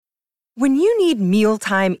When you need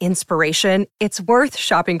mealtime inspiration, it's worth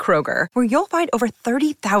shopping Kroger, where you'll find over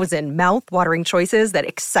 30,000 mouth-watering choices that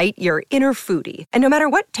excite your inner foodie. And no matter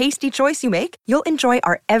what tasty choice you make, you'll enjoy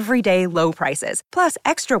our everyday low prices, plus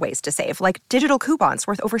extra ways to save, like digital coupons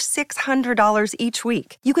worth over $600 each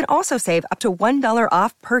week. You can also save up to $1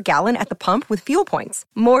 off per gallon at the pump with fuel points.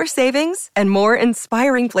 More savings and more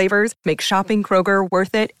inspiring flavors make shopping Kroger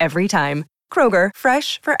worth it every time. Kroger,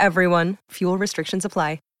 fresh for everyone. Fuel restrictions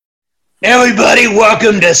apply. Everybody,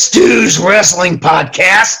 welcome to Stu's Wrestling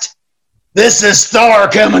Podcast. This is Thor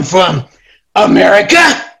coming from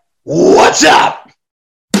America. What's up?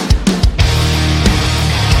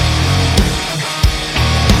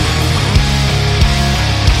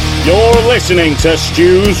 You're listening to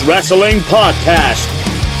Stu's Wrestling Podcast.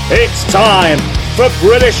 It's time for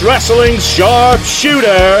British Wrestling's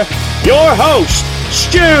sharpshooter, your host,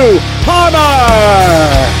 Stu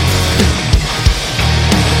Harmer.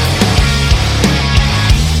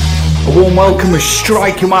 A warm welcome is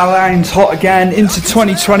striking my lines hot again into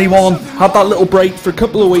 2021. Had that little break for a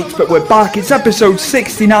couple of weeks, but we're back. It's episode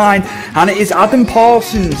 69, and it is Adam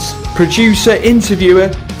Parsons, producer, interviewer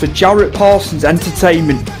for Jarrett Parsons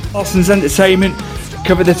Entertainment. Parsons Entertainment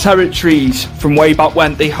cover the territories from way back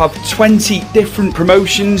when. They have 20 different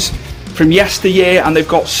promotions from yesteryear, and they've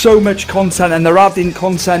got so much content, and they're adding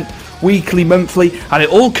content weekly, monthly, and it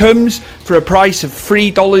all comes for a price of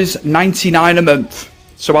 $3.99 a month.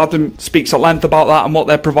 So Adam speaks at length about that and what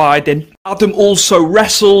they're providing. Adam also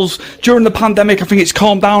wrestles during the pandemic. I think it's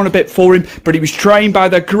calmed down a bit for him, but he was trained by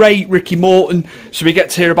the great Ricky Morton, so we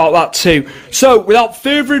get to hear about that too. So without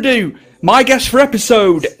further ado, my guest for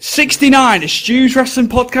episode 69 of Stu's Wrestling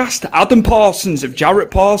Podcast, Adam Parsons of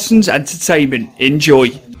Jarrett Parsons Entertainment. Enjoy.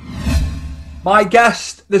 My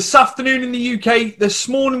guest this afternoon in the UK, this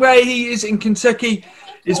morning where he is in Kentucky,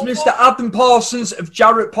 is Mr. Adam Parsons of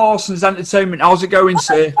Jarrett Parsons Entertainment. How's it going,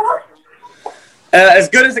 sir? As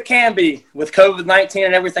good as it can be with COVID-19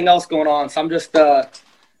 and everything else going on. So I'm just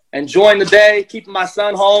enjoying the day, keeping my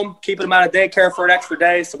son home, keeping him out of daycare for an extra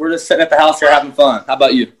day. So we're just sitting at the house here having fun. How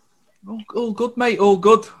about you? All good, mate. All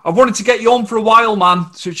good. I've wanted to get you on for a while,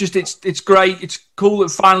 man. So it's great. It's cool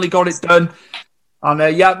that finally got it done.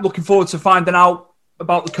 And yeah, looking forward to finding out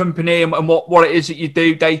about the company and what it is that you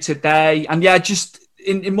do day to day. And yeah, just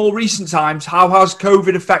in more recent times, how has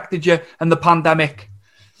COVID affected you and the pandemic?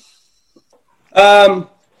 Well,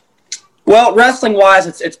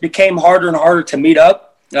 wrestling-wise, it's became harder and harder to meet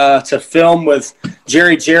up, to film with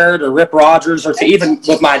Jerry Jarrett or Rip Rogers, or to even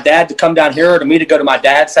with my dad to come down here, or to me to go to my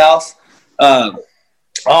dad's house. All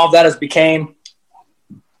of that has became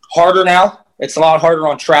harder now. It's a lot harder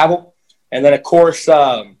on travel. And then, of course,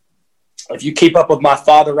 if you keep up with my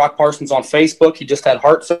father, Rock Parsons, on Facebook, he just had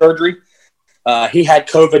heart surgery. He had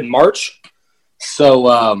COVID in March.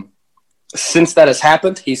 So since that has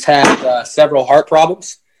happened, he's had several heart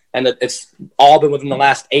problems. And it's all been within the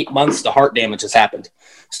last 8 months the heart damage has happened.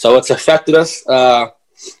 So it's affected us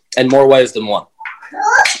in more ways than one.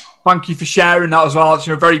 Thank you for sharing that as well. It's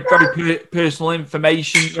very, very personal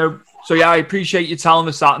information. So yeah, I appreciate you telling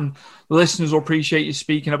us that, and the listeners will appreciate you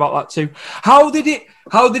speaking about that too. How did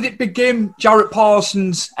it begin, Jarrett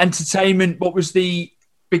Parsons Entertainment? What was the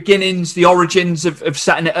beginnings, the origins of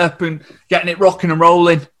setting it up and getting it rocking and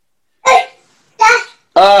rolling?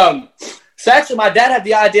 So actually, my dad had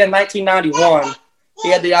the idea in 1991. He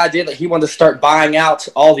had the idea that he wanted to start buying out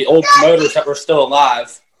all the old promoters that were still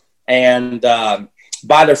alive and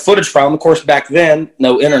buy their footage from them. Of course, back then,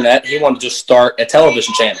 no internet. He wanted to just start a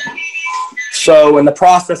television channel. So in the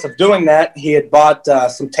process of doing that, he had bought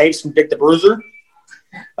some tapes from Dick the Bruiser.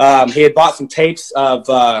 He had bought some tapes of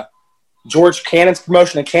George Cannon's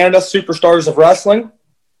promotion in Canada, Superstars of Wrestling,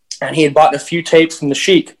 and he had bought a few tapes from the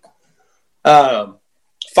Sheik.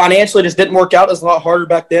 Financially, it just didn't work out. It was a lot harder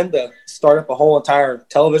back then to start up a whole entire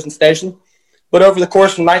television station. But over the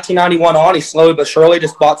course from 1991 on, he slowly but surely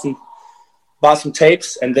just bought some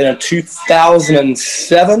tapes. And then in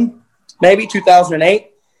 2007, maybe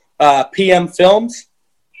 2008, PM Films,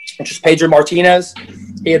 which is Pedro Martinez,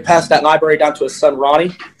 he had passed that library down to his son,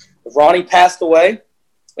 Ronnie. Ronnie passed away,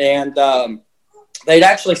 and they'd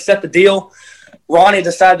actually set the deal. Ronnie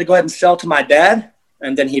decided to go ahead and sell to my dad.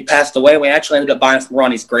 And then he passed away. We actually ended up buying from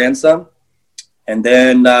Ronnie's grandson. And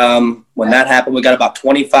then when that happened, we got about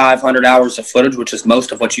 2,500 hours of footage, which is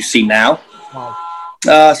most of what you see now.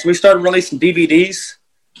 Wow. So we started releasing DVDs.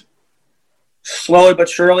 Slowly but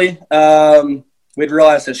surely, we'd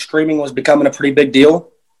realized that streaming was becoming a pretty big deal.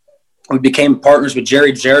 We became partners with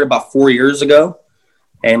Jerry Jarrett about 4 years ago.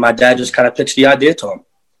 And my dad just kind of pitched the idea to him. I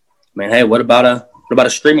mean, hey, what about a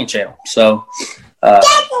streaming channel? So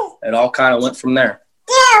it all kind of went from there.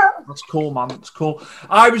 That's cool, man. That's cool.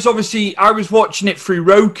 I was watching it through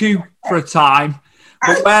Roku for a time,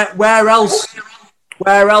 but where else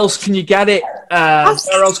can you get it?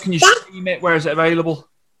 Where else can you stream it? Where is it available?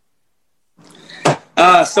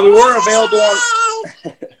 So we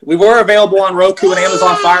were available on Roku and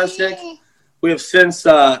Amazon Fire Stick. We have since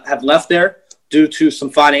have left there due to some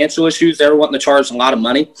financial issues. They were wanting to charge a lot of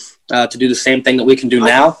money to do the same thing that we can do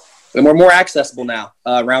now. And we're more accessible now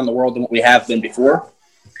around the world than what we have been before.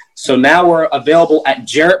 So now we're available at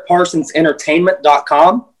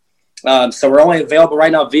JarrettParsonsEntertainment.com. So we're only available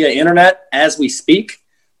right now via internet as we speak.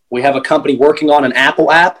 We have a company working on an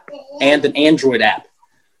Apple app and an Android app.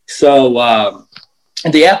 So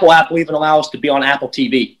the Apple app will even allow us to be on Apple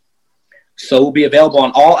TV. So we'll be available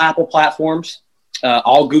on all Apple platforms,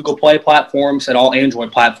 all Google Play platforms, and all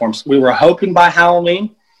Android platforms. We were hoping by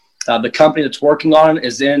Halloween. The company that's working on it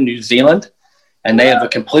is in New Zealand, and they have a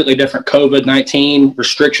completely different COVID-19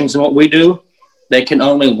 restrictions than what we do. They can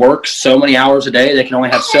only work so many hours a day. They can only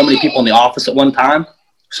have so many people in the office at one time.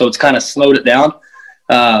 So it's kind of slowed it down.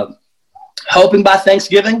 Hoping by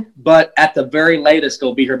Thanksgiving, but at the very latest,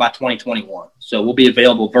 they'll be here by 2021. So we'll be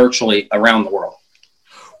available virtually around the world.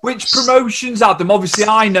 Which promotions, Adam? Obviously,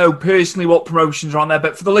 I know personally what promotions are on there,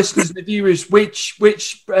 but for the listeners and the viewers, which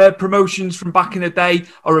promotions from back in the day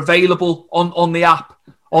are available on the app,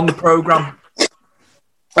 on the program?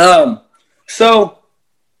 So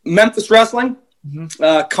Memphis Wrestling,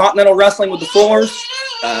 Continental Wrestling with the Fullers,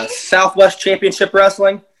 Southwest Championship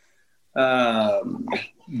Wrestling,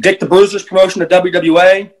 Dick the Bruiser's promotion at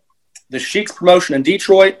WWA, the Sheik's promotion in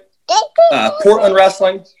Detroit, Portland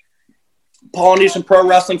Wrestling, Polynesian Pro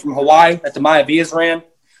Wrestling from Hawaii that the Maya Vias ran.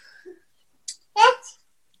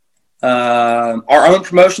 Our own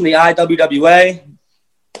promotion, the IWWA.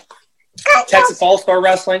 Texas All-Star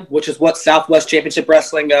Wrestling, which is what Southwest Championship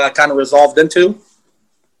Wrestling kind of resolved into.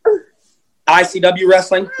 ICW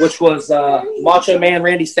Wrestling, which was Macho Man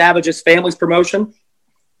Randy Savage's family's promotion.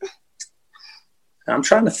 I'm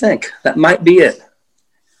trying to think. That might be it.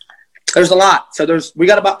 There's a lot. So we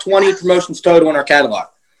got about 20 promotions total in our catalog.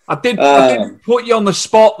 I did put you on the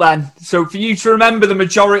spot then. So for you to remember the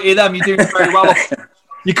majority of them, you're doing very well.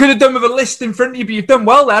 You could have done with a list in front of you, but you've done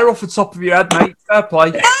well there off the top of your head, mate. Fair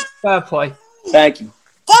play. Fair play. Thank you.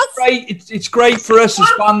 It's great for us as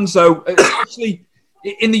fans, though. Especially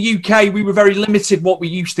in the UK, we were very limited what we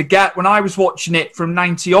used to get. When I was watching it from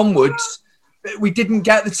 90 onwards, we didn't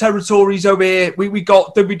get the territories over here. We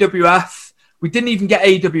got WWF. We didn't even get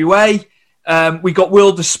AWA. We got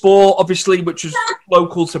World of Sport, obviously, which was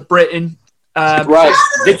local to Britain. Right.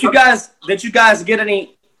 Did you guys get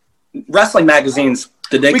any wrestling magazines?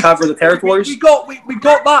 Did they cover the territories? We got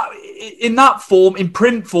that in that form, in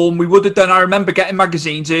print form. We would have done. I remember getting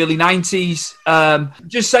magazines early 90s.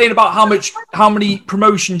 Just saying about how many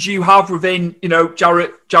promotions you have within,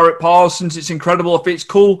 Jarrett Parsons. It's incredible. If it's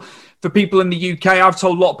cool for people in the UK, I've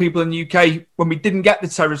told a lot of people in the UK when we didn't get the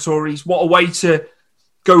territories, what a way to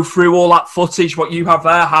go through all that footage, what you have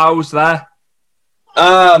there, housed there.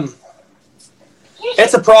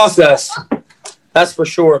 It's a process, that's for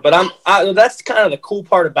sure. But that's kind of the cool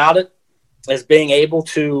part about it, is being able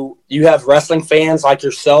to, you have wrestling fans like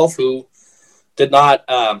yourself who did not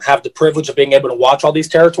have the privilege of being able to watch all these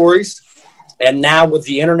territories. And now with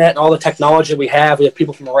the internet and all the technology we have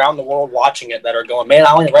people from around the world watching it that are going, man,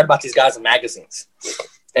 I only read about these guys in magazines.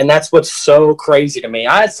 And that's what's so crazy to me.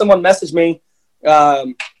 I had someone message me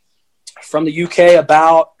from the UK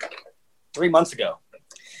about 3 months ago.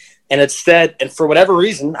 And it said, and for whatever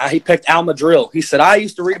reason, he picked Al Madrill. He said, I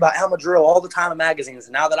used to read about Al Madrill all the time in magazines.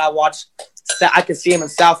 And now that I watch, I can see him in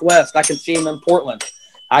Southwest. I can see him in Portland.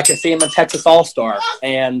 I can see him in Texas All-Star.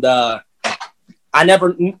 And I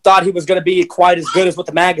never thought he was going to be quite as good as with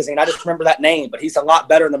the magazine. I just remember that name, but he's a lot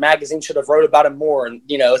better, and the magazine should have wrote about him more. And,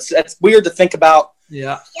 it's weird to think about.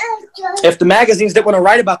 Yeah. If the magazines didn't want to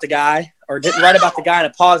write about the guy or didn't write about the guy in a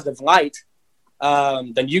positive light,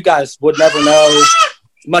 then you guys would never know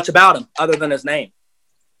much about him other than his name.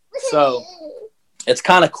 So it's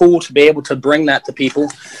kind of cool to be able to bring that to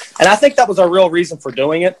people. And I think that was our real reason for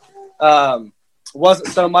doing it. It wasn't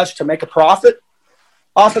so much to make a profit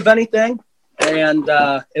off of anything. And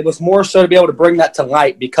it was more so to be able to bring that to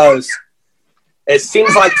light, because it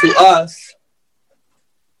seems like to us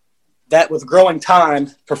that with growing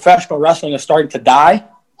time, professional wrestling is starting to die.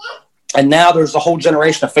 And now there's a whole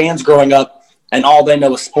generation of fans growing up, and all they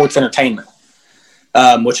know is sports entertainment,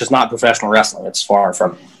 which is not professional wrestling. It's far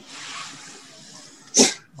from it.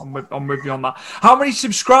 I'm with you on that. How many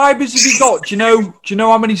subscribers have you got? Do you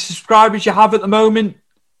know how many subscribers you have at the moment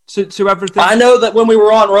to everything? I know that when we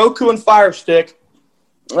were on Roku and Fire Stick,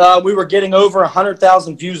 we were getting over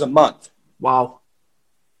 100,000 views a month. Wow.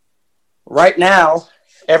 Right now,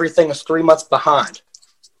 everything is 3 months behind.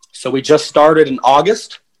 So we just started in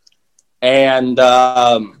August, and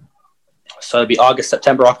so it'd be August,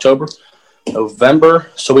 September, October,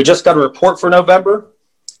 November. So we just got a report for November,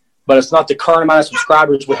 but it's not the current amount of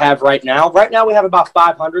subscribers we have right now. Right now we have about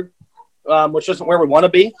 500, which isn't where we want to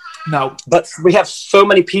be. No. But we have so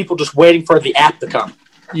many people just waiting for the app to come.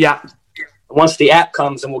 Yeah. Once the app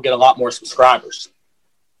comes, then we'll get a lot more subscribers.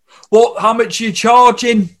 How much are you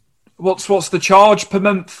charging? What's the charge per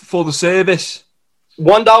month for the service?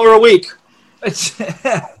 $1 a week. It's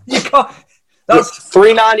you can't. That's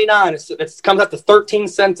 $3.99. It comes up to 13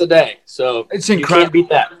 cents a day. So it's incredible. You can't beat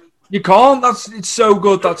that. You can't. It's so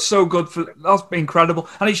good. That's so good that's incredible,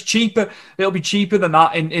 and it's cheaper. It'll be cheaper than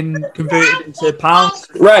that in converted into pounds.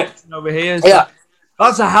 Right over here. So yeah,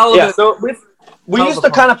 that's a hell of a. So we used to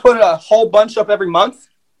kind of put a whole bunch up every month.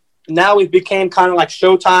 Now we've became kind of like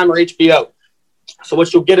Showtime or HBO. So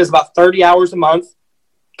what you'll get is about 30 hours a month,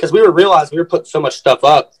 because we realized we were putting so much stuff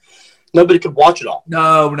up, nobody could watch it all.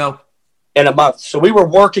 No. In a month. So we were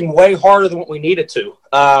working way harder than what we needed to.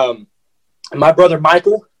 And my brother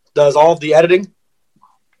Michael does all of the editing,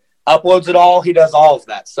 uploads it all. He does all of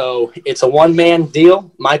that. So it's a one-man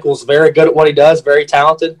deal. Michael's very good at what he does, very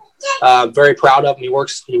talented. Very proud of him. He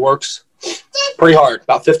works pretty hard,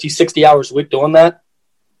 about 50, 60 hours a week doing that.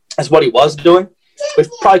 That's what he was doing. We've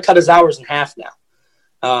probably cut his hours in half now.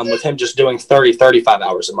 With him just doing 30, 35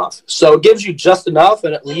 hours a month. So it gives you just enough,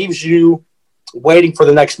 and it leaves you waiting for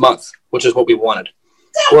the next month, which is what we wanted.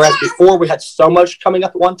 Whereas before we had so much coming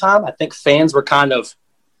up at one time, I think fans were kind of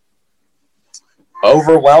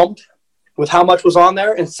overwhelmed with how much was on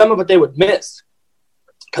there, and some of it they would miss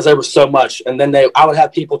because there was so much. And then I would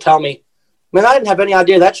have people tell me, man, I didn't have any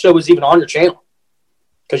idea that show was even on your channel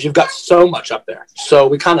because you've got so much up there. So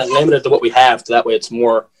we kind of limited to what we have, so that way it's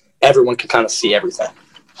more, everyone can kind of see everything.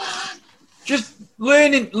 Just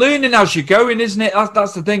learning as you're going, isn't it?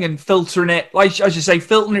 That's the thing, and filtering it, like as you say,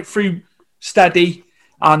 filtering it through steady,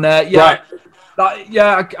 and right.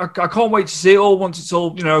 I can't wait to see it all once it's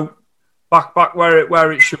all back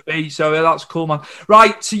where it should be. So that's cool, man.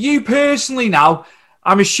 Right, so you personally now,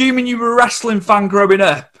 I'm assuming you were a wrestling fan growing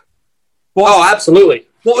up. Absolutely.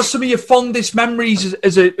 What are some of your fondest memories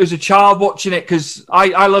as a child watching it? Because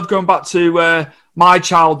I love going back to my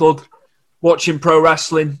childhood, watching pro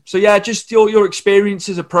wrestling. So, yeah, just your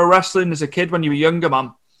experiences of pro wrestling as a kid when you were younger,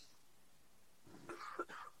 man.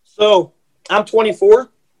 So, I'm 24.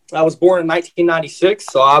 I was born in 1996,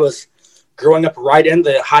 so I was growing up right in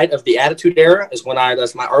the height of the Attitude Era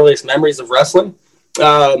that's my earliest memories of wrestling.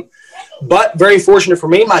 But very fortunate for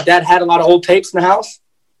me, my dad had a lot of old tapes in the house,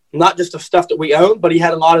 not just of stuff that we owned, but he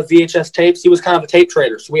had a lot of VHS tapes. He was kind of a tape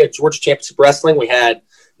trader. So we had Georgia Championship Wrestling. We had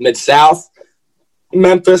Mid-South,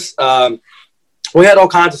 Memphis. We had all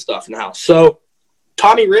kinds of stuff in the house. So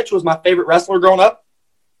Tommy Rich was my favorite wrestler growing up.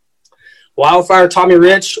 Wildfire Tommy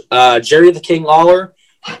Rich, Jerry the King Lawler,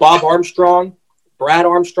 Bob Armstrong, Brad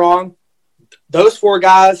Armstrong. Those four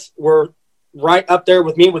guys were right up there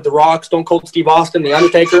with me with The Rock, Stone Cold Steve Austin, The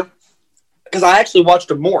Undertaker, because I actually watched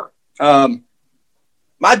them more.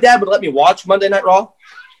 My dad would let me watch Monday Night Raw,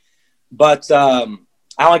 but I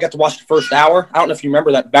only got to watch the first hour. I don't know if you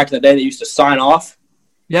remember that back in the day they used to sign off.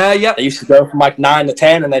 Yeah. They used to go from like 9 to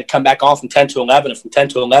 10, and they'd come back on from 10 to 11, and from 10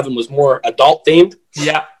 to 11 was more adult-themed.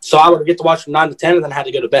 Yeah. So I would get to watch from 9 to 10, and then I had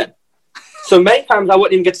to go to bed. So many times I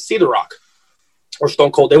wouldn't even get to see The Rock or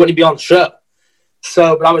Stone Cold. They wouldn't even be on the show.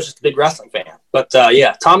 But I was just a big wrestling fan. But,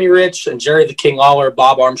 yeah, Tommy Rich and Jerry the King Lawler,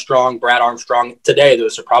 Bob Armstrong, Brad Armstrong. Today,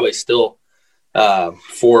 those are probably still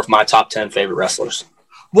 4 of my top 10 favorite wrestlers.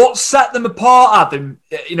 What set them apart, Adam?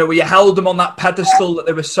 Where you held them on that pedestal that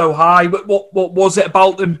they were so high. What was it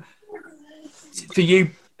about them for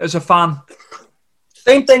you as a fan?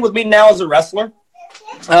 Same thing with me now as a wrestler.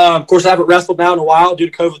 Of course, I haven't wrestled now in a while due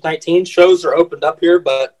to COVID-19. Shows are opened up here,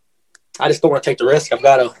 but I just don't want to take the risk. I've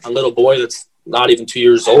got a little boy that's not even 2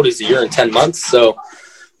 years old. He's a year and 10 months, so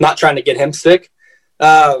not trying to get him sick.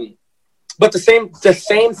 But the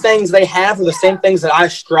same things they have are the same things that I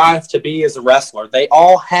strive to be as a wrestler. They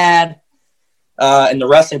all had, in the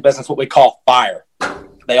wrestling business, what we call fire.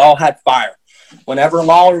 They all had fire. Whenever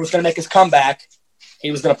Lawler was going to make his comeback,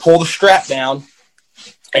 he was going to pull the strap down,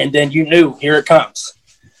 and then you knew, here it comes.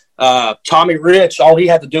 Tommy Rich, all he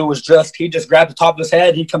had to do was he just grabbed the top of his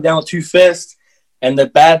head, he'd come down with 2 fists, and the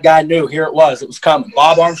bad guy knew, here it was coming.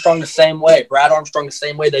 Bob Armstrong the same way, Brad Armstrong the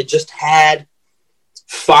same way. They just had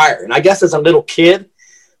fire. And I guess as a little kid,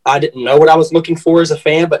 I didn't know what I was looking for as a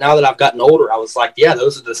fan, but now that I've gotten older, I was like, yeah,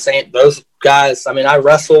 those guys. I mean, I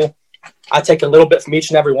wrestle I take a little bit from each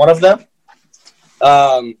and every one of them.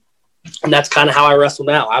 And that's kind of how I wrestle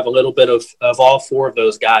now. I have a little bit of all four of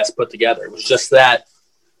those guys put together. It was just that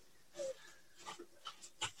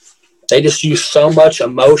they just use so much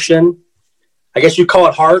emotion. I guess you call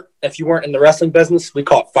it heart. If you weren't in the wrestling business, we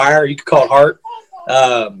call it fire. You could call it heart.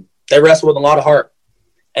 They wrestle with a lot of heart.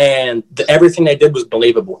 And everything they did was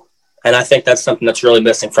believable. And I think that's something that's really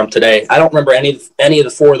missing from today. I don't remember any of the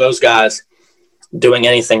four of those guys doing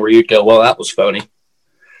anything where you'd go, well, that was phony.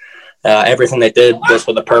 Everything they did was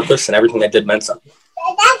with a purpose, and everything they did meant something.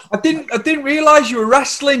 I didn't realize you were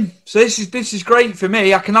wrestling. So this is great for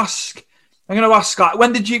me. I'm going to ask, like,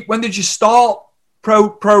 when did you start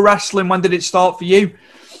pro wrestling? When did it start for you?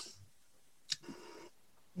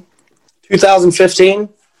 2015,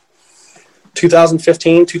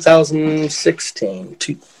 2016,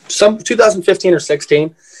 2015 or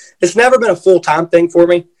 16. It's never been a full-time thing for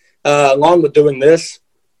me. Along with doing this,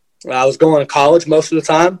 I was going to college most of the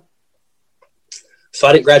time. So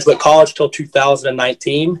I didn't graduate college till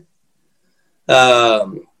 2019. I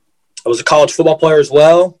was a college football player as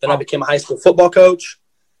well. Then I became a high school football coach.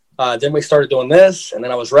 Then we started doing this, and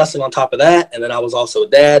then I was wrestling on top of that, and then I was also a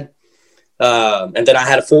dad. And then I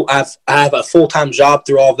have a full-time job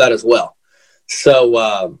through all of that as well.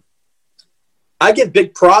 So I give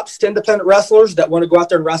big props to independent wrestlers that want to go out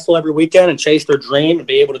there and wrestle every weekend and chase their dream and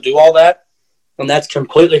be able to do all that. And that's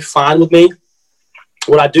completely fine with me.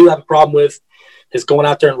 What I do have a problem with is going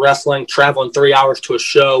out there and wrestling, traveling 3 hours to a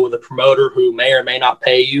show with a promoter who may or may not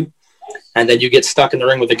pay you, and then you get stuck in the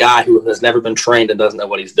ring with a guy who has never been trained and doesn't know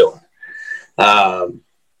what he's doing.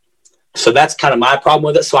 So that's kind of my problem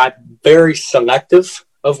with it. So I'm very selective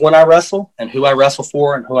of when I wrestle and who I wrestle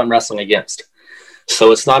for and who I'm wrestling against.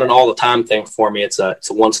 So it's not an all-the-time thing for me. It's a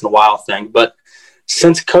once-in-a-while thing. But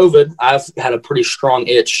since COVID, I've had a pretty strong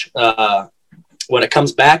itch. When it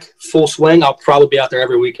comes back full swing, I'll probably be out there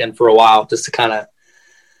every weekend for a while just to kind of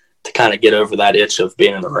get over that itch of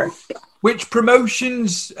being in the ring. Which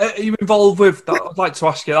promotions are you involved with? I'd like to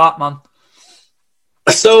ask you that, man.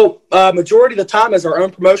 So majority of the time is our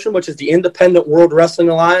own promotion, which is the Independent World Wrestling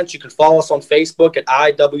Alliance. You can follow us on Facebook at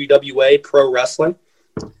IWWA Pro Wrestling.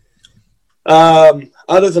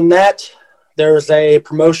 Other than that, there's a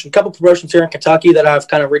couple promotions here in Kentucky that I've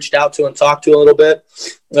kind of reached out to and talked to a little bit.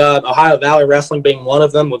 Ohio Valley Wrestling being one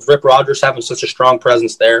of them, with Rip Rogers having such a strong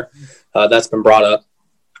presence there. That's been brought up.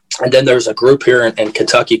 And then there's a group here in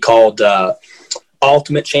Kentucky called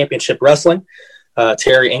Ultimate Championship Wrestling.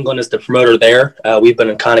 Terry England is the promoter there. We've been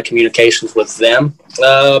in kind of communications with them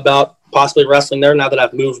about possibly wrestling there now that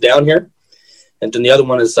I've moved down here. And then the other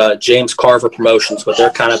one is James Carver Promotions, but they're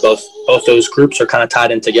kind of both those groups are kind of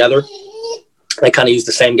tied in together. They kind of use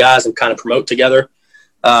the same guys and kind of promote together.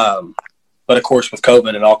 But of course, with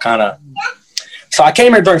COVID, it all kind of. So I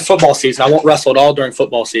came here during football season. I won't wrestle at all during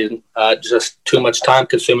football season. Just too much time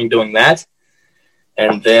consuming doing that.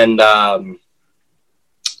 And then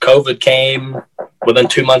COVID came within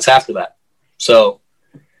 2 months after that. So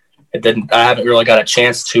I haven't really got a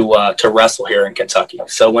chance to wrestle here in Kentucky.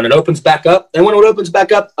 So when it opens back up,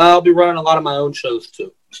 I'll be running a lot of my own shows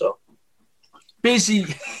too. So busy,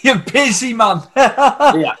 you're busy, man.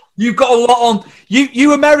 Yeah, you've got a lot on.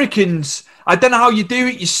 You Americans, I don't know how you do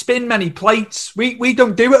it. You spin many plates. We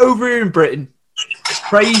don't do it over here in Britain. It's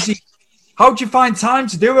crazy. How do you find time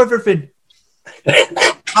to do everything?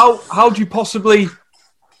 How do you possibly?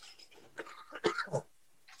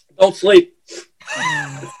 Don't sleep.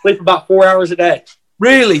 Sleep about 4 hours a day.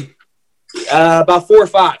 Really? About 4 or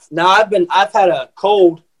 5. Now I've had a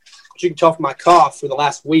cold, which you can tell from my cough, for the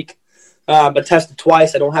last week. But tested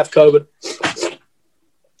twice. I don't have COVID,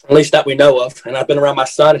 at least that we know of. And I've been around my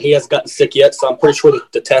son, and he hasn't gotten sick yet, so I'm pretty sure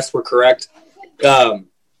the tests were correct.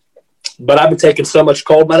 But I've been taking so much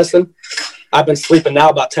cold medicine. I've been sleeping now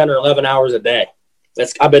about 10 or 11 hours a day.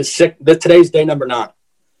 I've been sick. Today's day number 9.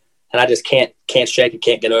 And I just can't shake it,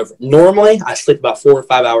 can't get over it. Normally, I sleep about 4 or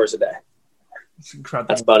 5 hours a day. That's incredible.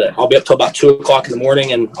 That's about it. I'll be up till about 2 o'clock in the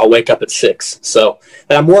morning, and I'll wake up at 6. So,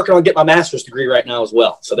 and I'm working on getting my master's degree right now as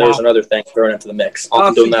well. So there's another thing thrown into the mix.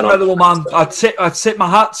 That's doing incredible, man. I'd tip my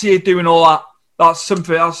hat to you doing all that. That's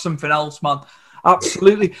something else, man.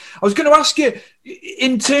 Absolutely. I was going to ask you,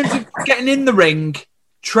 in terms of getting in the ring,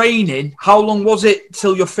 training, how long was it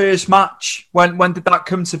till your first match? When did that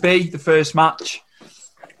come to be, the first match?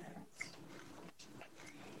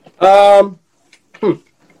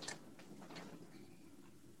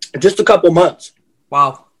 Just a couple months.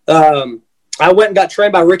 Wow. I went and got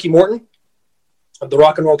trained by Ricky Morton of the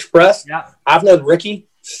Rock and Roll Express. Yeah. I've known Ricky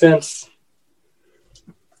since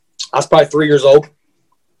I was probably 3 or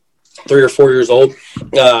 4 years old.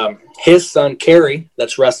 his son, Kerry,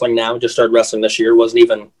 that's wrestling now, just started wrestling this year,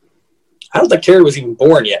 I don't think Kerry was even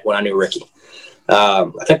born yet when I knew Ricky. I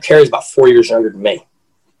think Kerry's about 4 years younger than me.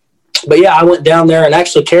 But, yeah, I went down there, and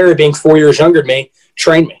actually Kerry, being 4 years younger than me,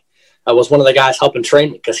 trained me. I was one of the guys helping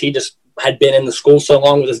train me because he just had been in the school so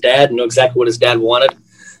long with his dad and knew exactly what his dad wanted.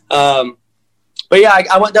 But, yeah,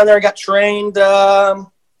 I went down there and got trained,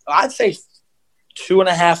 I'd say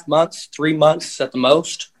 2.5 months, 3 months at the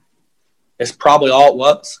most. It's probably all it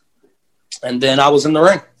was. And then I was in the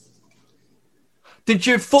ring. Did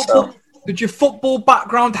your football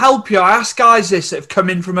background help you? I ask guys this that have come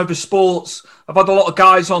in from other sports. I've had a lot of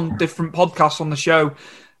guys on different podcasts on the show,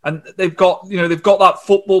 and they've got that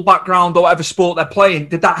football background or whatever sport they're playing.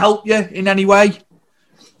 Did that help you in any way?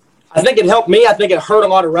 I think it helped me. I think it hurt a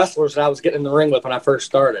lot of wrestlers that I was getting in the ring with when I first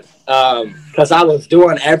started, because I was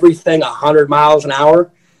doing everything 100 miles an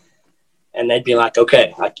hour, and they'd be like,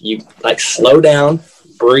 "Okay, slow down,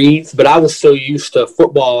 breathe." But I was so used to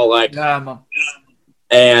football,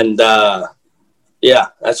 and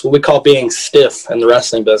that's what we call being stiff in the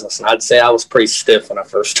wrestling business. And I'd say I was pretty stiff when I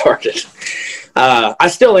first started. I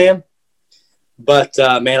still am, but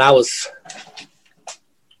man, I was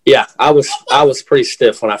pretty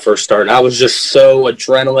stiff when I first started. I was just so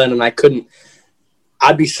adrenaline, and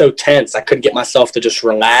I'd be so tense. I couldn't get myself to just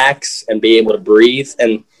relax and be able to breathe.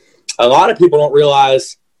 And a lot of people don't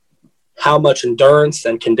realize how much endurance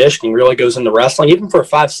and conditioning really goes into wrestling, even for a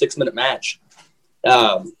 5-6 minute match.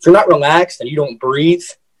 If you're not relaxed and you don't breathe,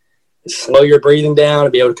 slow your breathing down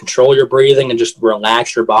and be able to control your breathing and just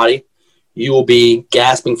relax your body, you will be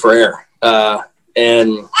gasping for air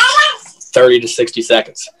in 30 to 60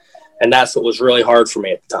 seconds. And that's what was really hard for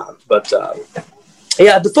me at the time. But,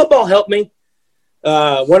 the football helped me.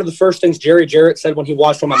 One of the first things Jerry Jarrett said when he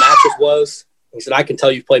watched one of my matches he said, "I can tell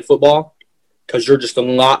you've played football because you're just a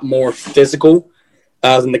lot more physical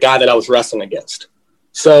than the guy that I was wrestling against."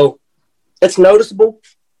 So it's noticeable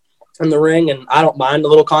in the ring, and I don't mind a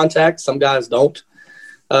little contact. Some guys don't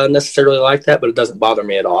necessarily like that, but it doesn't bother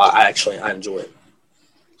me at all. I enjoy it.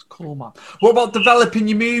 Cool, man. What about developing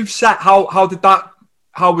your moveset?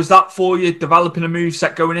 How was that for you, developing a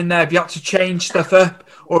moveset going in there? Have you had to change stuff up,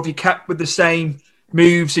 or have you kept with the same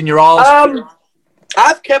moves in your arsenal?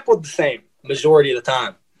 I've kept with the same majority of the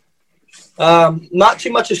time. Not too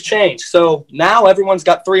much has changed. So now everyone's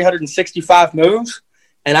got 365 moves,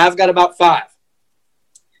 and I've got about 5.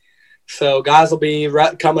 So guys will be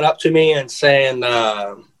coming up to me and saying,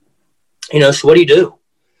 "So what do you do?"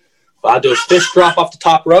 Well, I do a fish drop off the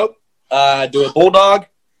top rope. I do a bulldog.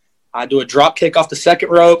 I do a drop kick off the second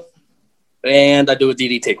rope, and I do a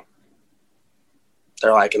DDT.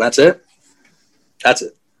 They're like, "And that's it?" That's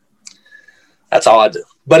it. That's all I do.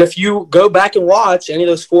 But if you go back and watch any of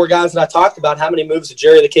those 4 guys that I talked about, how many moves did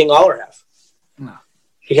Jerry the King Lawler have? No.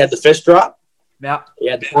 He had the fist drop. Yeah. He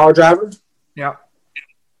had the power driver. Yeah.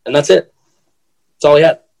 And that's it. That's all he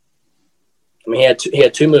had. I mean, he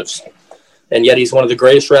had 2 moves. And yet he's one of the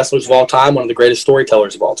greatest wrestlers of all time, one of the greatest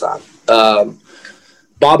storytellers of all time.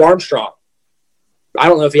 Bob Armstrong. I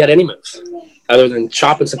don't know if he had any moves other than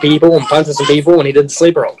chopping some people and punching some people when he did the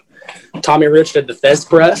sleeper hold. Tommy Rich did the Fez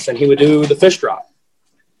press, and he would do the fish drop.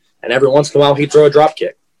 And every once in a while, he'd throw a drop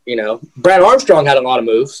kick. Brad Armstrong had a lot of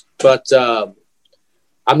moves, but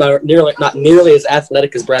I'm not nearly as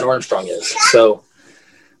athletic as Brad Armstrong is. So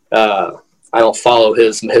I don't follow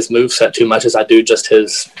his moveset too much as I do just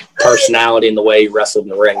his personality and the way he wrestled in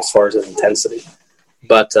the ring as far as his intensity.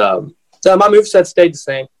 But so my moveset stayed the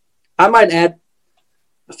same. I might add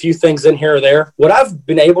a few things in here or there. What I've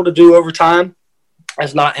been able to do over time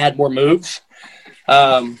is not add more moves.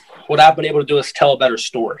 What I've been able to do is tell a better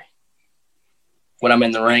story when I'm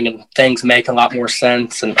in the ring, and things make a lot more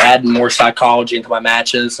sense, and adding more psychology into my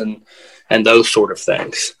matches and those sort of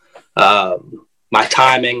things. My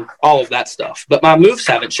timing, all of that stuff. But my moves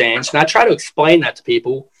haven't changed, and I try to explain that to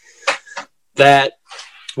people, that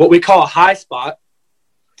what we call a high spot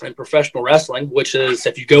in professional wrestling, which is,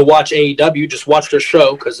 if you go watch AEW, just watch their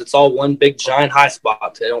show, because it's all one big giant high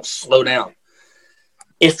spot. They don't slow down.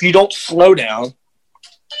 If you don't slow down,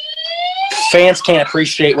 fans can't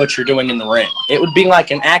appreciate what you're doing in the ring. It would be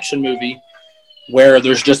like an action movie where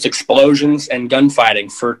there's just explosions and gunfighting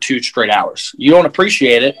for 2 straight hours. You don't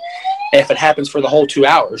appreciate it if it happens for the whole 2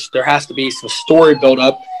 hours. There has to be some story build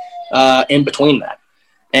up in between that.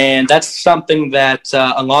 And that's something that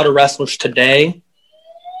a lot of wrestlers today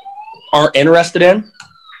aren't interested in,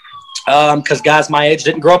 because guys my age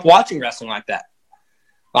didn't grow up watching wrestling like that,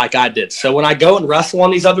 like I did. So when I go and wrestle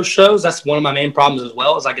on these other shows, that's one of my main problems as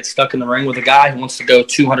well, is I get stuck in the ring with a guy who wants to go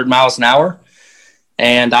 200 miles an hour,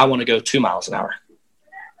 and I want to go 2 miles an hour.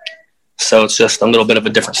 So it's just a little bit of a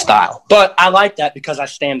different style. But I like that because I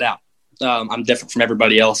stand out. I'm different from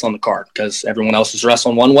everybody else on the card because everyone else is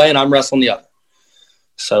wrestling one way and I'm wrestling the other.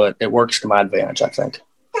 So it works to my advantage, I think.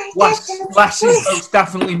 Less is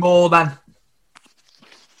definitely more then.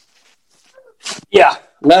 Yeah,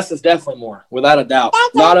 less is definitely more, without a doubt.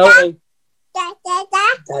 Not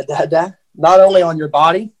only on your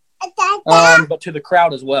body, but to the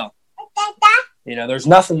crowd as well. You know, there's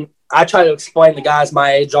nothing. I try to explain to guys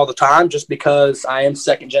my age all the time, just because I am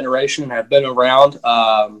second generation and have been around.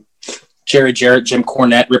 Jerry Jarrett, Jim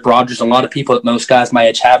Cornette, Rip Rogers, a lot of people that most guys my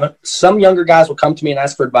age haven't. Some younger guys will come to me and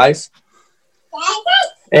ask for advice.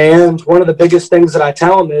 And one of the biggest things that I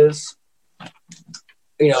tell them is,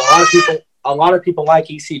 you know, a lot of people like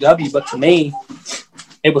ECW, but to me,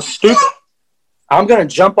 it was stupid. I'm going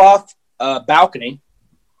to jump off a balcony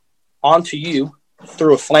onto you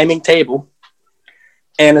through a flaming table,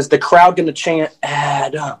 and is the crowd going to chant,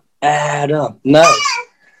 add up, add up? No.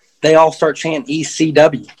 They all start chanting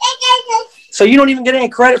ECW. So you don't even get any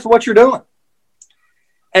credit for what you're doing.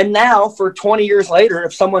 And now, for 20 years later,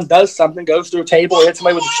 if someone does something, goes through a table, or hits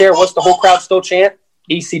somebody with a chair, what's the whole crowd still chant?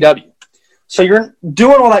 ECW. So you're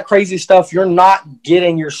doing all that crazy stuff. You're not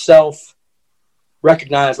getting yourself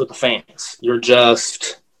recognized with the fans. You're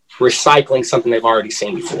just recycling something they've already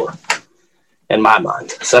seen before, in my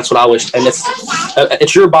mind. So that's what I wish. And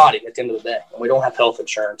it's your body at the end of the day. And we don't have health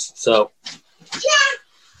insurance. So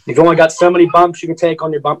you've only got so many bumps you can take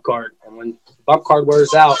on your bump card. And when the bump card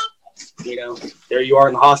wears out, you know, there you are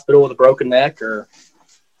in the hospital with a broken neck or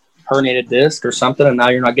herniated disc or something, and now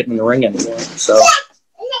you're not getting in the ring anymore. So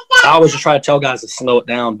I always just try to tell guys to slow it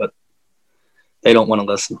down, but they don't want to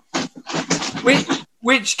listen.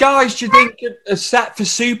 Which guys do you think are set for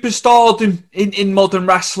superstardom in modern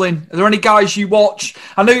wrestling? Are there any guys you watch?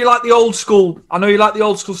 I know you like the old school.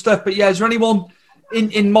 Stuff, but yeah, is there anyone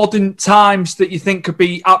in modern times that you think could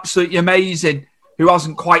be absolutely amazing who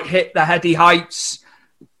hasn't quite hit the heady heights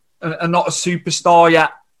and not a superstar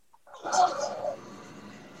yet?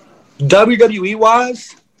 WWE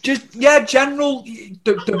wise? Just, yeah, general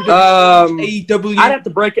AEW. I'd have to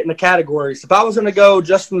break it into categories. If I was going to go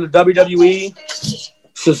just from the WWE,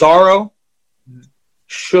 Cesaro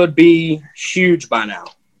should be huge by now.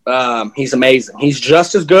 He's amazing. He's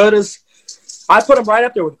just as good as – I put him right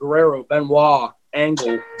up there with Guerrero, Benoit,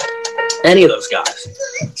 Angle, any of those guys.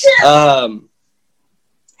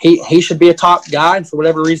 He should be a top guy, and for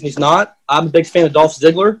whatever reason he's not. I'm a big fan of Dolph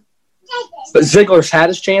Ziggler. But Ziggler's had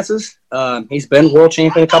his chances. He's been world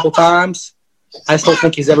champion a couple times. I just don't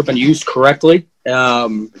think he's ever been used correctly.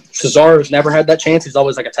 Cesaro's never had that chance. He's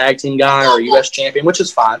always like a tag team guy or a U.S. champion, which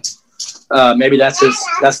is fine. Maybe that's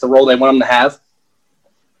the role they want him to have.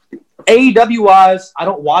 AEW-wise, I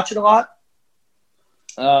don't watch it a lot.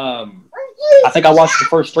 I think I watched the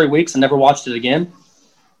first 3 weeks and never watched it again.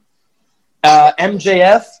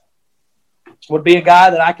 MJF would be a guy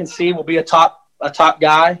that I can see will be a top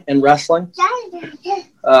guy in wrestling.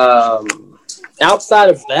 Outside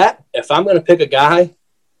of that, if I'm going to pick a guy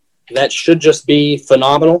that should just be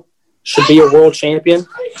phenomenal, should be a world champion,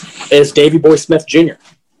 is Davey Boy Smith Jr.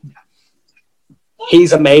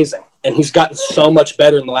 He's amazing, and he's gotten so much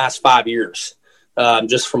better in the last 5 years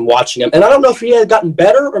just from watching him. And I don't know if he had gotten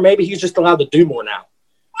better or maybe he's just allowed to do more now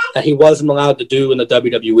that he wasn't allowed to do in the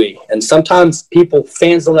WWE. And sometimes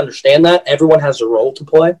fans don't understand that. Everyone has a role to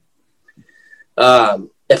play.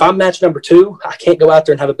 If I'm match number 2, I can't go out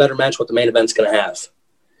there and have a better match what the main event's going to have.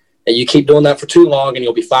 And you keep doing that for too long and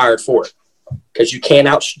you'll be fired for it. Because you can't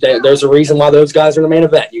there's a reason why those guys are in the main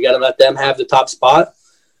event. You got to let them have the top spot.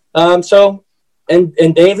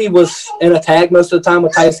 And Davey was in a tag most of the time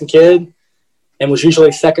with Tyson Kidd and was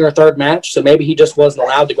usually second or third match. So maybe he just wasn't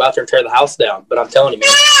allowed to go out there and tear the house down. But I'm telling you,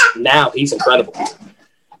 man, now he's incredible.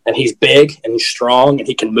 And he's big and he's strong and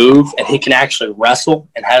he can move and he can actually wrestle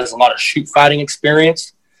and has a lot of shoot fighting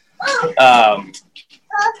experience.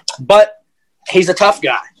 But he's a tough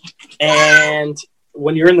guy. And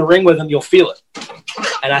when you're in the ring with him, you'll feel it.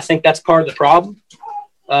 And I think that's part of the problem.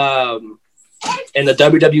 In the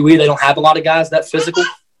WWE, they don't have a lot of guys that physical.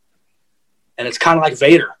 And it's kind of like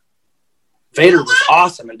Vader. Vader was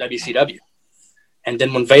awesome in WCW. And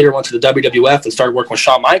then when Vader went to the WWF and started working with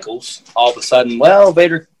Shawn Michaels, all of a sudden, well,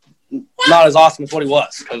 Vader not as awesome as what he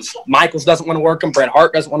was because Michaels doesn't want to work him. Bret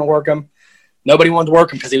Hart doesn't want to work him. Nobody wanted to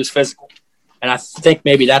work him because he was physical. And I think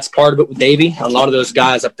maybe that's part of it with Davey. A lot of those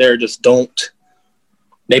guys up there just don't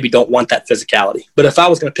want that physicality. But if I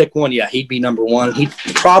was going to pick one, yeah, he'd be number 1. He'd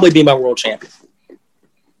probably be my world champion.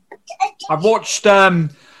 I've watched,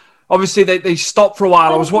 obviously they stopped for a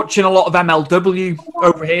while. I was watching a lot of MLW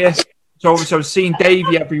over here. So obviously I was seeing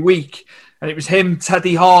Davey every week. and it was him,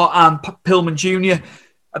 Teddy Hart, and Pillman Jr.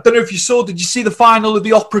 I don't know if you saw. Did you see the final of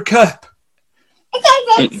the Opera Cup?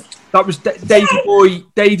 That was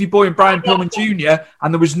Davey Boy, and Brian Pillman Jr.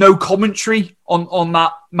 And there was no commentary on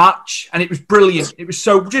that match, and it was brilliant. It was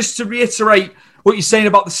so. Just to reiterate what you're saying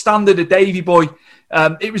about the standard of Davey Boy,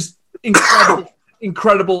 it was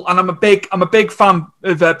incredible. And I'm a big fan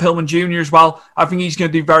of Pillman Jr. as well. I think he's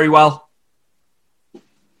going to do very well.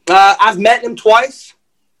 I've met him twice,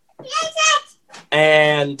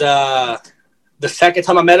 and the second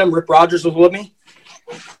time I met him, Rip Rogers was with me.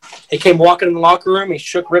 He came walking in the locker room. He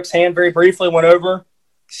shook Rip's hand very briefly, went over,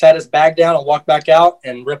 sat his bag down, and walked back out.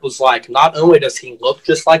 And Rip was like, not only does he look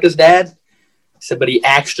just like his dad, he said, but he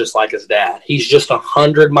acts just like his dad. He's just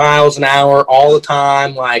 100 miles an hour all the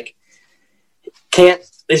time. Like, it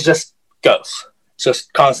just goes.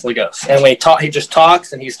 Just constantly goes. And when he just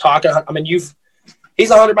talks, and he's talking. I mean, he's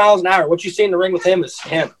 100 miles an hour. What you see in the ring with him is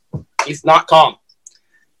him. He's not calm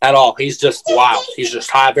at all. He's just wild. He's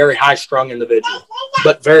just very high-strung individual,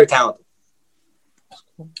 but very talented.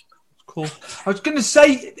 Cool. I was going to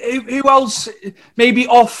say, who else maybe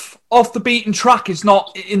off the beaten track is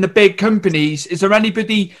not in the big companies? Is there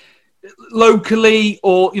anybody locally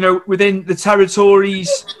or, within the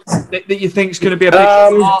territories that you think is going to be a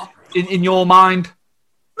big part in your mind?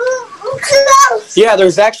 Yeah,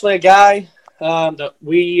 there's actually a guy that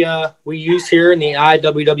we use here in the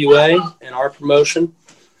IWWA in our promotion.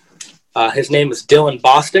 His name is Dylan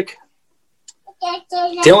Bostic.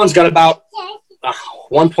 Dylan's got about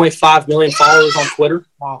 1.5 million followers on Twitter.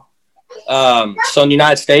 Wow. So in the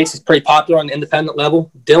United States, he's pretty popular on the independent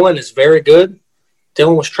level. Dylan is very good.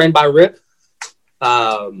 Dylan was trained by Rip.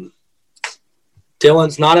 Dylan's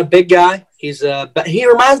not a big guy. He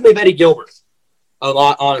reminds me of Eddie Gilbert a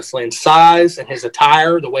lot, honestly, in size and his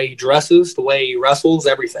attire, the way he dresses, the way he wrestles,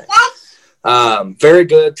 everything. Very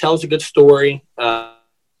good. Tells a good story.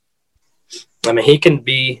 I mean, you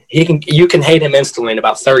can hate him instantly in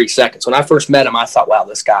about 30 seconds. When I first met him, I thought, wow,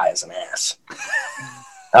 this guy is an ass.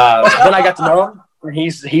 Then I got to know him.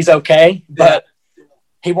 He's okay, but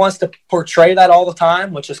he wants to portray that all the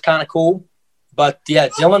time, which is kind of cool. But yeah,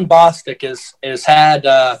 Dylan Bostic has had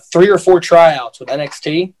 3 or 4 tryouts with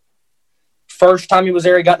NXT. First time he was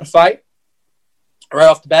there, he got in a fight. Right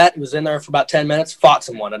off the bat, he was in there for about 10 minutes, fought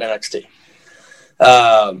someone at NXT.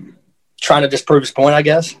 Trying to disprove his point, I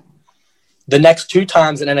guess. The next 2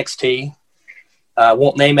 times at NXT,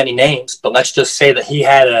 won't name any names, but let's just say that he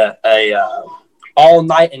had a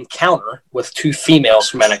all-night encounter with 2 females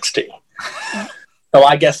from NXT. So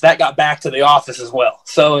I guess that got back to the office as well.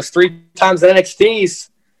 So it's 3 times at NXT.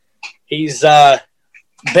 He's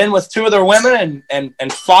been with 2 of their women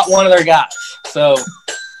and fought one of their guys. So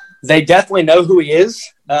they definitely know who he is.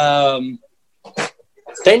 They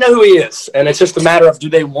know who he is, and it's just a matter of do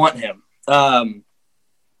they want him.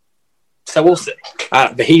 So we'll see.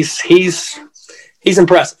 But he's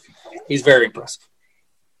impressive. He's very impressive.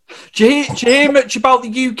 Do you hear much about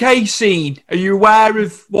the UK scene? Are you aware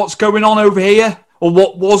of what's going on over here, or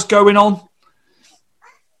what was going on?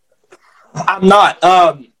 I'm not.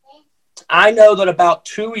 I know that about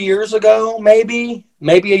 2 years ago, maybe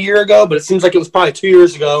a year ago, but it seems like it was probably 2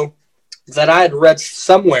 years ago, that I had read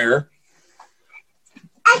somewhere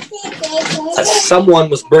that someone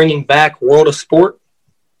was bringing back World of Sport.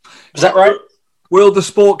 Is that right? World of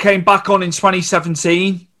Sport came back on in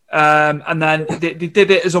 2017, and then they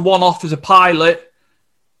did it as a one-off, as a pilot,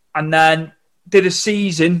 and then did a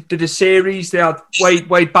series. They had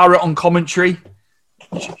Wade Barrett on commentary,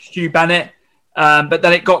 Stu Bennett, but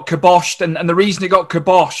then it got kiboshed, and the reason it got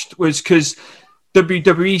kiboshed was because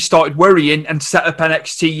WWE started worrying and set up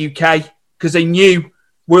NXT UK because they knew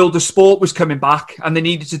World of Sport was coming back and they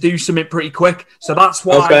needed to do something pretty quick. So that's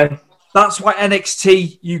why. Okay. That's why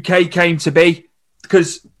NXT UK came to be,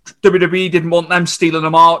 because WWE didn't want them stealing a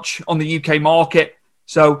march on the UK market.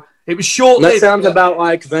 So it was short-lived. That sounds about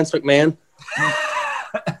like Vince McMahon.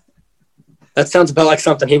 That sounds about like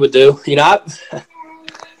something he would do.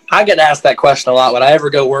 I get asked that question a lot. Would I ever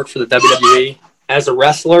go work for the WWE? As a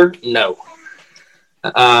wrestler, no.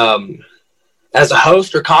 As a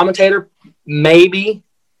host or commentator, maybe.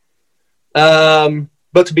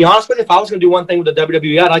 But to be honest with you, if I was going to do one thing with the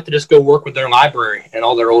WWE, I'd like to just go work with their library and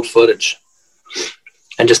all their old footage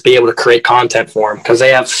and just be able to create content for them, because they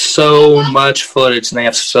have so much footage and they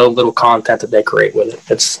have so little content that they create with it.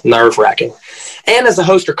 It's nerve-wracking. And as a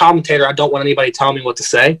host or commentator, I don't want anybody telling me what to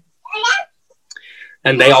say.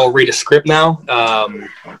 And they all read a script now.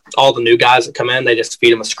 All the new guys that come in, they just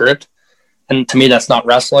feed them a script. And to me, that's not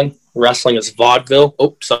wrestling. Wrestling is vaudeville.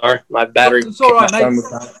 Oh, sorry. My battery. It's all right, mate.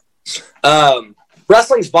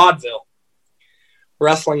 Wrestling's vaudeville.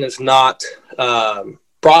 wrestling is not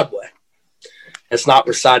Broadway. It's not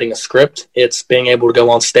reciting a script. It's being able to go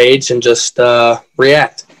on stage and just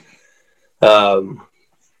react.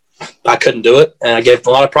 I couldn't do it, and I gave a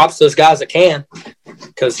lot of props to those guys that can,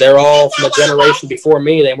 because they're all from a generation before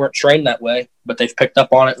me. They weren't trained that way, but they've picked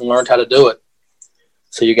up on it and learned how to do it.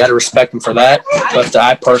 So you got to respect them for that, but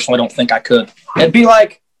I personally don't think I could. It'd be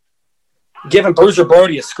like giving Bruiser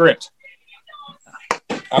Brody a script.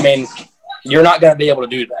 I mean, you're not going to be able to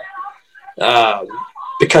do that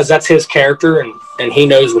because that's his character, and he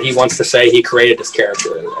knows what he wants to say. He created his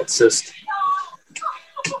character. And it's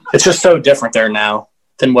just so different there now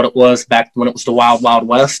than what it was back when it was the Wild Wild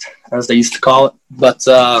West, as they used to call it. But,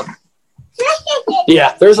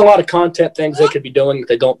 yeah, there's a lot of content things they could be doing that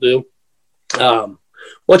they don't do,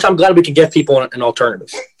 which I'm glad we can give people an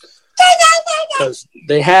alternative. Because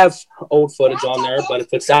they have old footage on there, but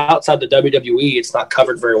if it's outside the WWE, it's not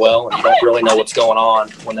covered very well, and you don't really know what's going on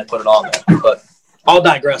when they put it on there. But I'll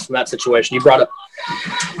digress from that situation. You brought up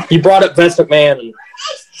Vince McMahon, and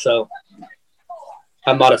so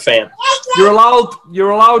I'm not a fan. You're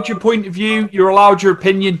allowed your point of view. You're allowed your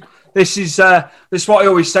opinion. This is what I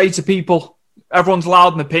always say to people. Everyone's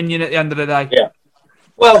allowed an opinion at the end of the day. Yeah.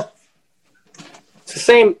 Well, it's the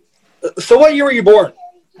same. So what year were you born?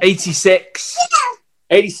 86.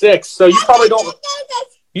 86. So you probably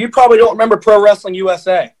don't remember Pro Wrestling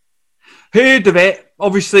USA. Heard of it,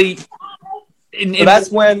 obviously. So that's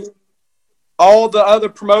when all the other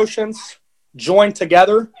promotions joined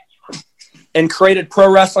together and created Pro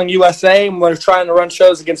Wrestling USA, and we're trying to run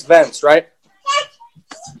shows against Vince, right?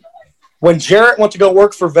 When Jarrett went to go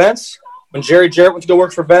work for Vince, when Jerry Jarrett went to go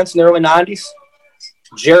work for Vince in the early 90s,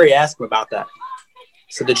 Jerry asked him about that.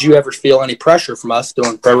 So did you ever feel any pressure from us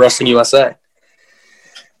doing Pro Wrestling USA?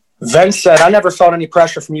 Vince said, I never felt any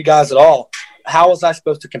pressure from you guys at all. How was I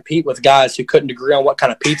supposed to compete with guys who couldn't agree on what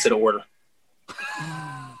kind of pizza to order?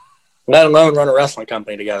 Let alone run a wrestling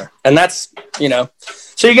company together. And that's,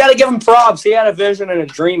 so you got to give him props. He had a vision and a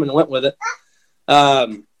dream and went with it.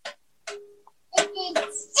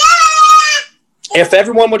 If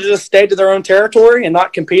everyone would have just stayed to their own territory and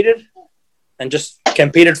not competed and just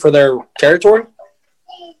competed for their territory,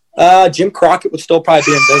 Jim Crockett would still probably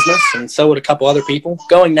be in business, and so would a couple other people.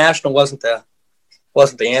 Going national wasn't the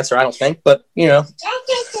answer, I don't think. But, you got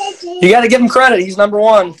to give him credit. He's number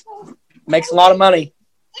one. Makes a lot of money.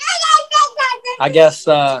 I guess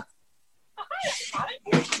I'll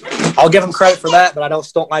give him credit for that, but I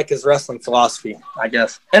just don't like his wrestling philosophy, I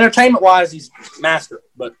guess. Entertainment-wise, he's master,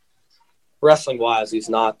 but wrestling-wise, he's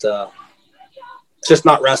not it's just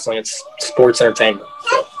not wrestling. It's sports entertainment.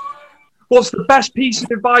 So. What's the best piece of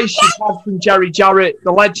advice you've had from Jerry Jarrett,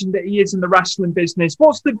 the legend that he is in the wrestling business?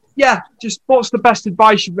 What's the best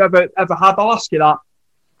advice you've ever had? I'll ask you that.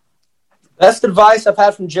 Best advice I've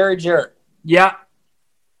had from Jerry Jarrett. Yeah.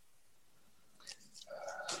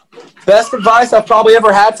 Best advice I've probably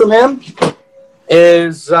ever had from him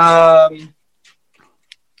is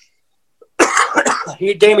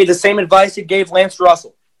he gave me the same advice he gave Lance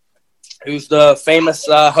Russell, who's the famous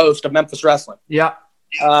host of Memphis Wrestling. Yeah.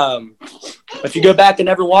 If you go back and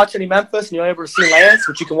never watch any Memphis and you're able to see Lance,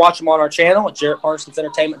 which you can watch him on our channel at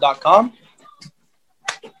JarrettParsonsEntertainment.com,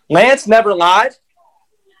 Lance never lied,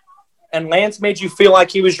 and Lance made you feel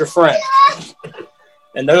like he was your friend.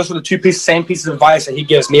 And those are the same pieces of advice that he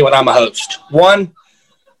gives me when I'm a host. One,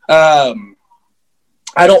 I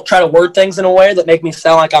don't try to word things in a way that make me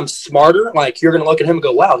sound like I'm smarter. Like you're going to look at him and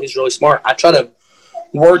go, wow, he's really smart. I try to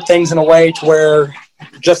word things in a way to where,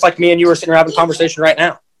 just like me and you are sitting here having a conversation right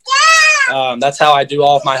now. That's how I do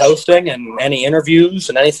all of my hosting and any interviews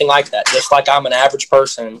and anything like that. Just like I'm an average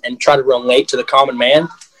person and try to relate to the common man,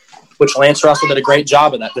 which Lance Russell did a great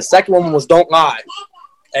job of that. The second one was don't lie.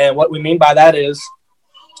 And what we mean by that is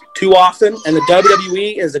too often, and the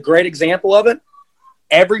WWE is a great example of it,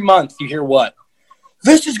 every month you hear what?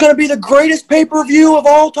 This is going to be the greatest pay-per-view of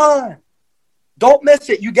all time. Don't miss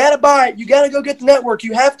it. You got to buy it. You got to go get the network.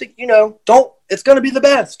 You have to, it's going to be the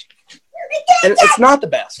best. And it's not the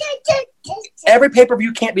best. Every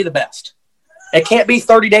pay-per-view can't be the best. It can't be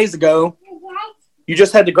 30 days ago. You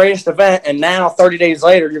just had the greatest event, and now 30 days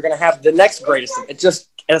later, you're going to have the next greatest.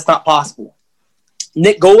 It's not possible.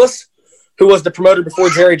 Nick Gullis, who was the promoter before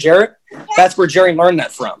Jerry Jarrett, that's where Jerry learned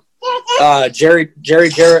that from. Jerry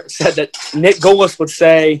Jarrett said that Nick Gullis would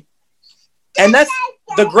say, and that's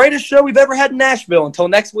the greatest show we've ever had in Nashville until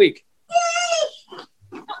next week.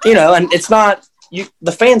 And it's not,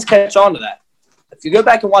 the fans catch on to that. If you go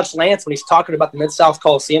back and watch Lance when he's talking about the Mid-South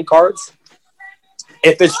Coliseum cards,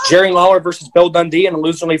 if it's Jerry Lawler versus Bill Dundee in a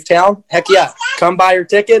loser leave town, heck yeah, come buy your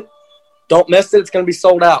ticket, Don't miss it. It's going to be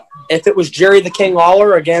sold out. If it was Jerry the King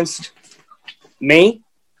Lawler against me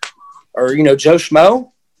or, Joe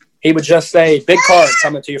Schmo, he would just say, big card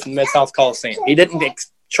coming to you from the Mid-South Coliseum. He didn't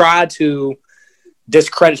try to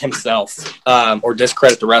discredit himself or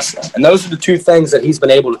discredit the wrestling. And those are the two things that he's been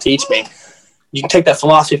able to teach me. You can take that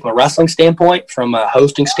philosophy from a wrestling standpoint, from a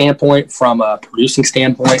hosting standpoint, from a producing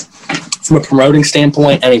standpoint, from a promoting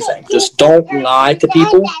standpoint, anything. Just don't lie to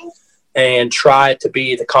people and try to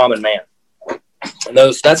be the common man. And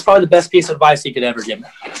that's probably the best piece of advice he could ever give me.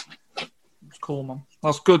 Cool, man.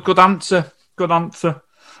 That's good. Good answer. Good answer.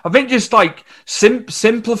 I think just like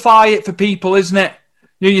simplify it for people, isn't it?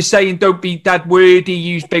 You're saying don't be dead wordy,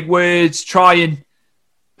 use big words, try and...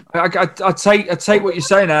 I'd take what you're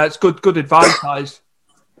saying there. It's good advice, guys.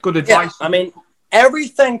 Good advice. Yeah, I mean,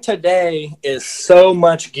 everything today is so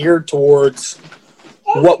much geared towards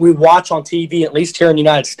what we watch on TV, at least here in the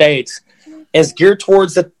United States, is geared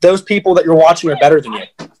towards those people that you're watching are better than you.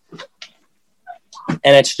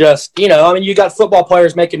 And it's just, you got football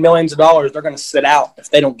players making millions of dollars. They're going to sit out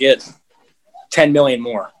if they don't get 10 million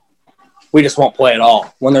more. We just won't play at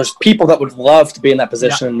all. When there's people that would love to be in that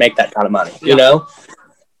position and make that kind of money, you know?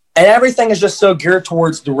 And everything is just so geared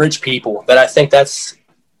towards the rich people that I think that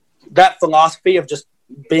philosophy of just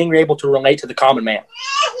being able to relate to the common man.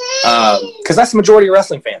 Because that's the majority of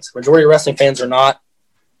wrestling fans. Majority of wrestling fans are not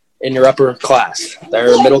in your upper class.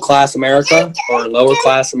 They're middle class America or lower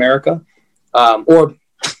class America, or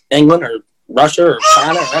England or Russia or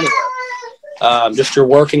China or anywhere. Just your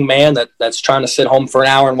working man that's trying to sit home for an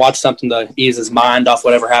hour and watch something to ease his mind off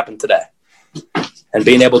whatever happened today. And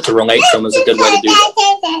being able to relate to them is a good way to do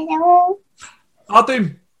that.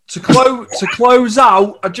 Adam, to close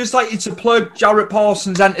out, I'd just like you to plug Jarrett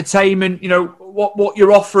Parsons Entertainment. What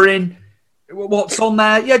you're offering, what's on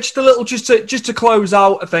there. Yeah, just a little, just to close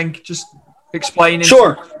out. I think just explaining.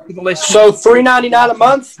 Sure. To the listeners. So $3.99 a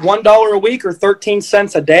month, $1 a week, or 13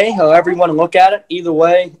 cents a day. However you want to look at it. Either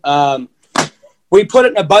way, we put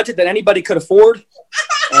it in a budget that anybody could afford,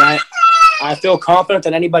 and I feel confident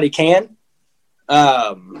that anybody can.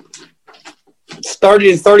 It's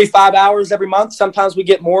 30 to 35 hours every month. Sometimes we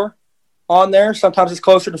get more on there. Sometimes it's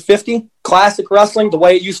closer to 50. Classic wrestling, the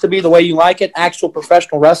way it used to be, the way you like it. Actual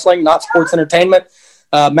professional wrestling, not sports entertainment.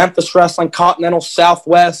 Memphis wrestling, Continental,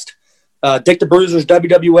 Southwest, Dick the Bruisers,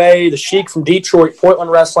 WWA, the Sheik from Detroit,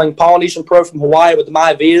 Portland Wrestling, Polynesian Pro from Hawaii with the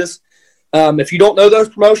Maivitas. If you don't know those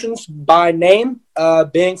promotions by name,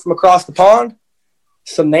 being from across the pond,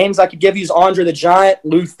 some names I could give you is Andre the Giant,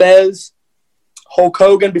 Lou Thez, Hulk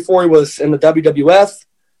Hogan before he was in the WWF,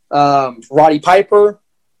 Roddy Piper,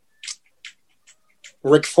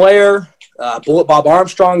 Ric Flair, Bullet Bob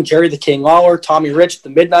Armstrong, Jerry the King Lawler, Tommy Rich, the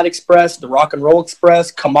Midnight Express, the Rock and Roll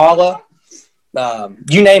Express, Kamala,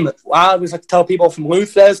 you name it. I always like to tell people from Lou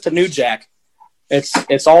Thez to New Jack.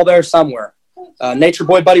 It's all there somewhere. Nature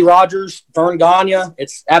Boy Buddy Rogers, Vern Gagne,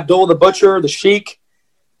 it's Abdullah the Butcher, the Sheik.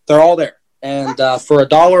 They're all there. And for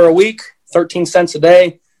 $1 a week, 13 cents a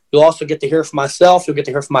day, you'll also get to hear from myself. You'll get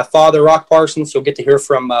to hear from my father, Rock Parsons. You'll get to hear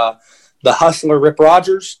from the Hustler, Rip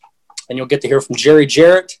Rogers. And you'll get to hear from Jerry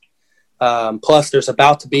Jarrett. Plus, there's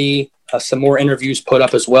about to be some more interviews put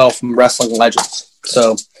up as well from wrestling legends.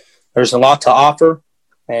 So there's a lot to offer.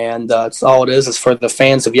 And that's all it is for the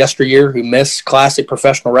fans of yesteryear who miss classic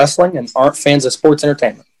professional wrestling and aren't fans of sports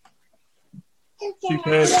entertainment.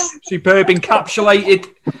 Superb.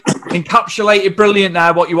 Encapsulated brilliant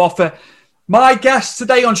there, what you offer. My guest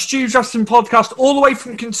today on Stu's Wrestling Podcast, all the way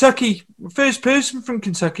from Kentucky, first person from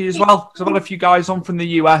Kentucky as well, because I've had a few guys on from the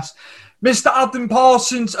US. Mr. Adam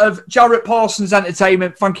Parsons of Jarrett Parsons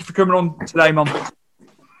Entertainment. Thank you for coming on today, Mum.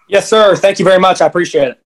 Yes, sir. Thank you very much. I appreciate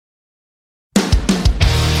it.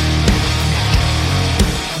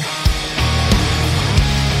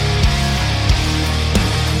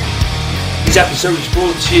 This episode is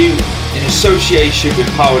brought to you in association with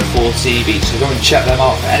Powered 4 TV, so go and check them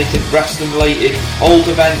out for anything wrestling related, old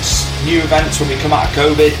events, new events when we come out of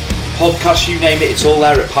COVID, podcasts, you name it, it's all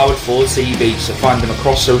there at Powered 4 TV, so find them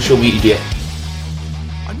across social media.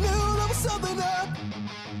 I knew there was something up,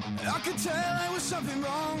 and I could tell there was something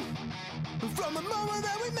wrong. From the moment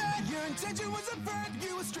that we met, your intention was a friend,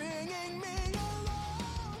 you were stringing me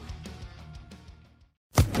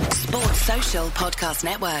along. Sports Social Podcast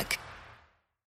Network.